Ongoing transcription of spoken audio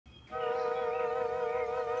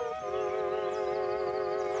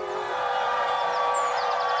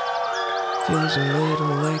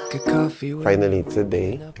Finally, it's a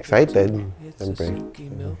day. Excited, siyempre,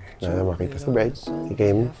 na makita sa bride. Si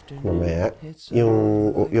Kim, mamaya.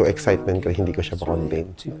 Yung excitement ko, hindi ko siya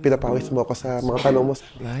pa-contain. Pinapawis mo ako sa mga tanong mo.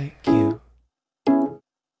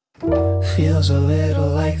 Feels a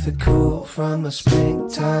little like the cool from a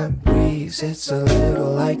springtime breeze. It's a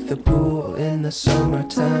little like the pool in the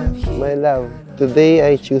summertime. My love, today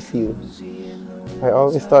I choose you. I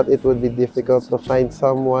always thought it would be difficult to find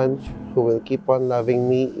someone who will keep on loving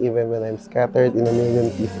me even when I'm scattered in a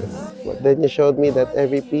million pieces. But then you showed me that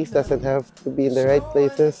every piece doesn't have to be in the right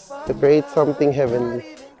places to create something heavenly.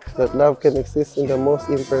 That love can exist in the most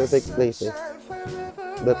imperfect places.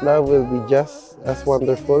 That love will be just as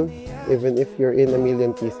wonderful even if you're in a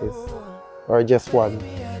million pieces. Or just one.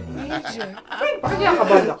 Make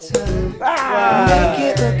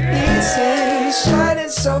it look easy,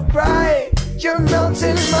 shining so bright. You're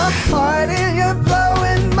melting my heart and you're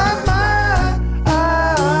blowing my mind.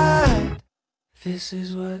 This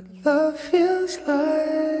is what love feels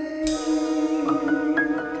like.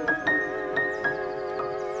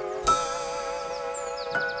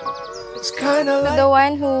 It's kinda like the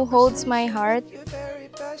one who holds my heart.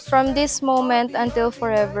 From this moment until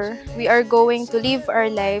forever, we are going to live our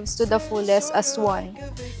lives to the fullest as one.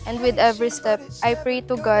 And with every step, I pray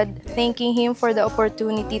to God, thanking Him for the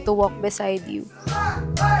opportunity to walk beside you.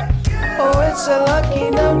 Oh, it's a lucky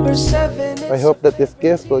number 7. I hope that this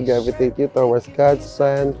gift will gravitate you towards God's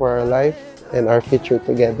plan for our life and our future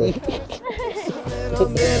together.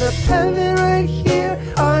 Little bit of heaven right here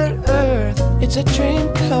on earth. It's a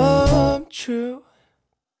dream come true.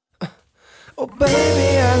 Oh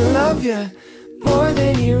baby, I love you more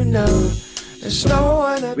than you know. There's no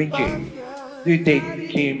one above you. Vinchie, do you take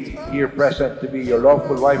Kim here present to be your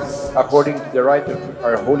lawful wife according to the right of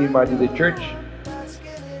our Holy Mother the Church?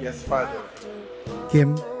 Yes, Father.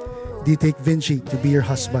 Kim, do you take Vinchie to be your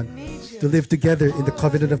husband, to live together in the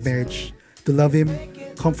covenant of marriage, to love him,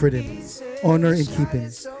 comfort him, honor and keep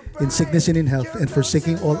him, in sickness and in health, and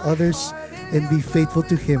forsaking all others, and be faithful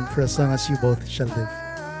to him for as long as you both shall live?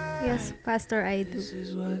 Yes, Pastor, I do. This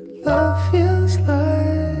is what love feels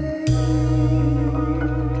like.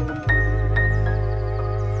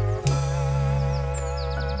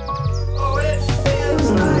 Oh, it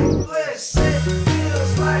feels like bliss. It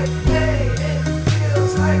feels like day. It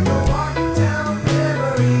feels like a walk down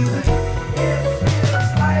memory lane. It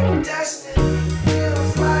feels like destiny. It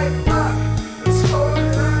feels like luck. It's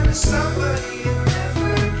holding on to somebody and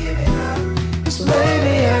never giving up. 'Cause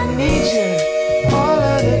baby, I need you. All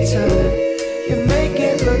of the time, you make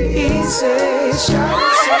it look easy. Shining so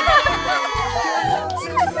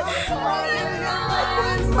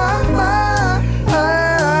my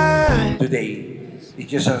mind. Today is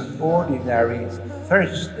just an ordinary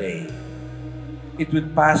Thursday. It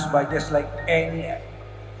would pass by just like any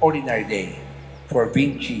ordinary day for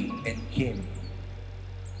Vinchie and Kim.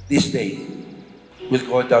 This day will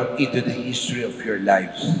go down into the history of your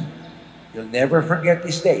lives. You'll never forget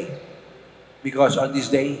this day. Because on this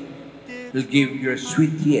day, you'll give your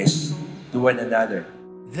sweet yes to one another.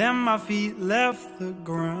 Then my feet left the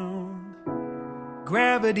ground.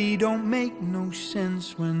 Gravity don't make no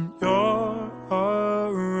sense when you're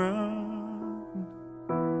around.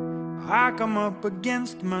 I come up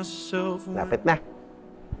against myself. Lapit na.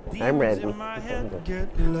 I'm ready.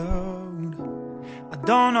 Get loud. I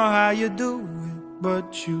don't know how you do it,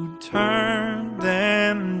 but you turn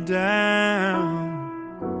them down.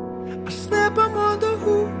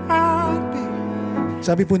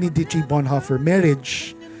 Sabi po ni Dietrich Bonhoeffer,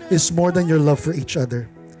 marriage is more than your love for each other.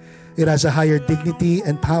 It has a higher dignity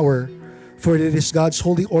and power, for it is God's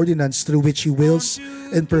holy ordinance through which He wills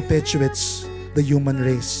and perpetuates the human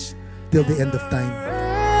race till the end of time.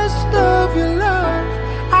 Rest of your love,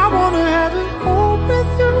 I wanna have it all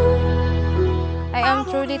with you. I am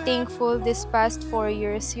truly thankful this past 4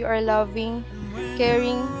 years you are loving,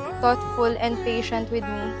 caring, thoughtful, and patient with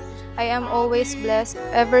me. I am always blessed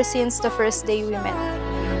ever since the first day we met.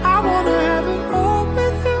 I wanna have it all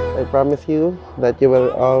with you. I promise you that you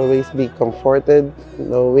will always be comforted,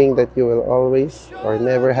 knowing that you will always or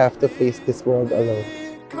never have to face this world alone.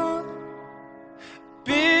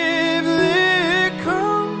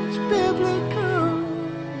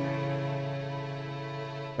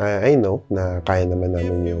 I know na kaya naman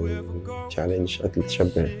namin yung challenge, at least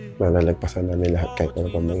syempre malalagpasan namin lahat kahit ano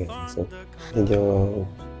pa mangyari. So, medyo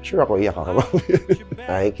sure ako iyak ako.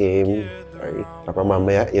 Hi, Kim. Sorry. Baka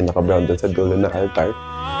mamaya yung naka-brown doon sa dulo ng altar.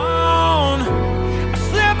 I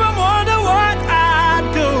slip and wonder what I'd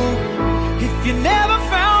do if you never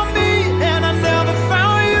found me and I never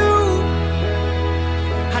found you.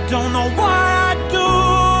 I don't know what I'd do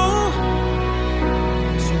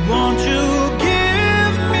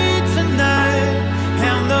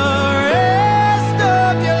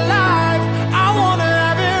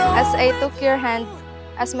I took your hand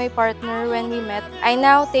as my partner when we met, I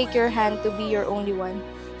now take your hand to be your only one.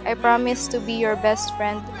 I promise to be your best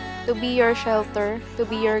friend, to be your shelter, to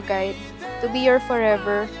be your guide, to be your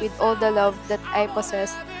forever with all the love that I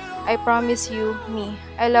possess. I promise you, me,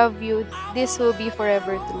 I love you, this will be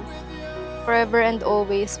forever true. Forever and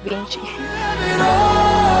always, Vinchie.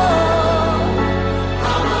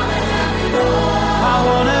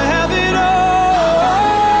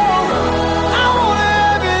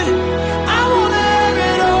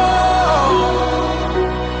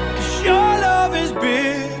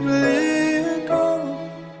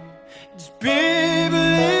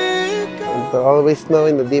 To always know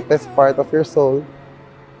in the deepest part of your soul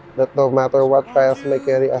that no matter what trials may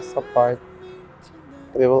carry us apart,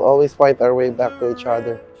 we will always find our way back to each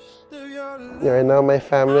other. You are now my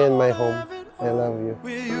family and my home. I love you.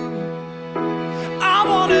 I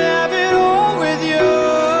wanna have it all with you.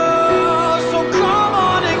 So come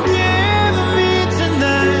on and give me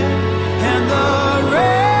tonight and the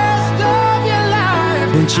rest of your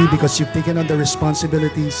life. Vinchie, because you've taken on the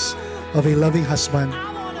responsibilities of a loving husband,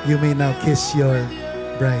 you may now kiss your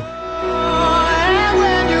bride.